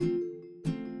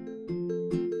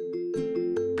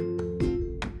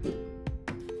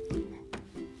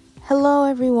Hello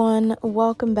everyone,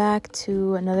 welcome back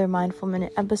to another Mindful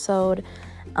Minute episode.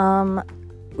 Last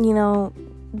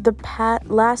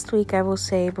week, I will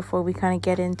say, before we kind of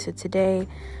get into today,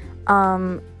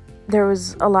 there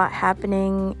was a lot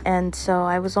happening, and so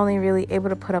I was only really able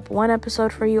to put up one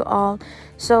episode for you all.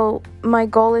 So my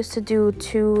goal is to do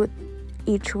 2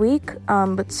 each week,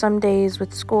 but some days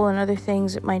with school and other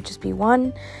things, it might just be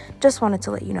one. Just wanted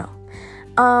to let you know.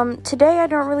 Today I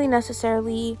don't really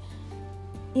necessarily,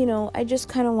 I just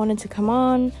kind of wanted to come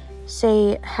on,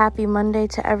 say happy Monday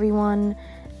to everyone,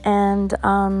 and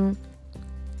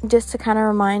just to kind of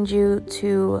remind you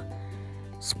to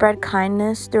spread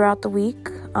kindness throughout the week,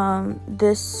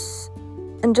 this,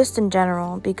 and just in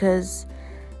general, because,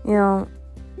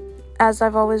 as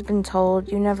I've always been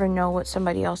told, you never know what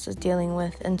somebody else is dealing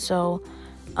with, and so,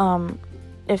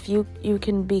 if you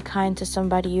can be kind to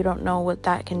somebody, you don't know what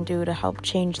that can do to help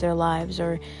change their lives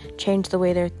or change the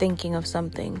way they're thinking of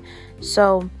something.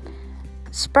 So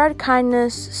spread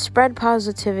kindness, spread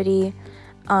positivity,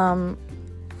 and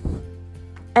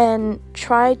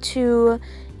try to,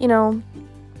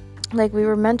 like we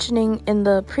were mentioning in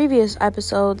the previous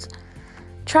episodes,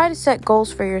 try to set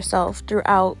goals for yourself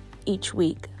throughout each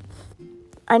week.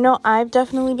 I know I've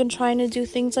definitely been trying to do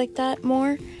things like that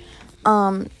more.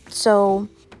 So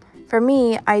for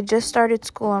me, I just started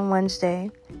school on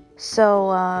Wednesday.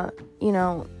 So,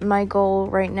 my goal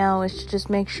right now is to just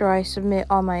make sure I submit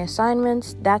all my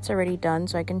assignments. That's already done,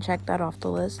 so I can check that off the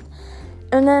list.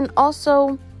 And then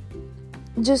also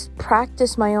just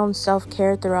practice my own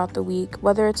self-care throughout the week,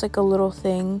 whether it's like a little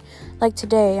thing. Like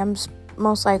today, I'm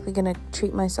most likely going to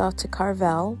treat myself to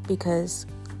Carvel because,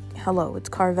 hello, it's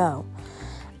Carvel.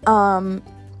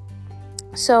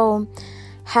 So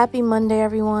happy Monday,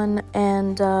 everyone,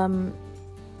 and,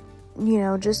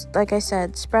 just like I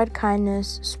said, spread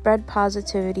kindness, spread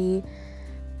positivity,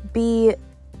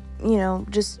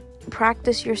 just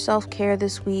practice your self-care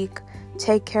this week,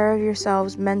 take care of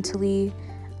yourselves mentally,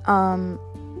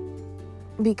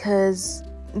 because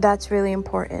that's really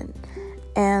important,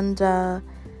 and,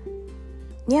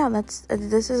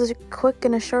 this is a quick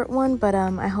and a short one, but,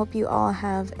 I hope you all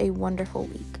have a wonderful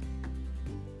week.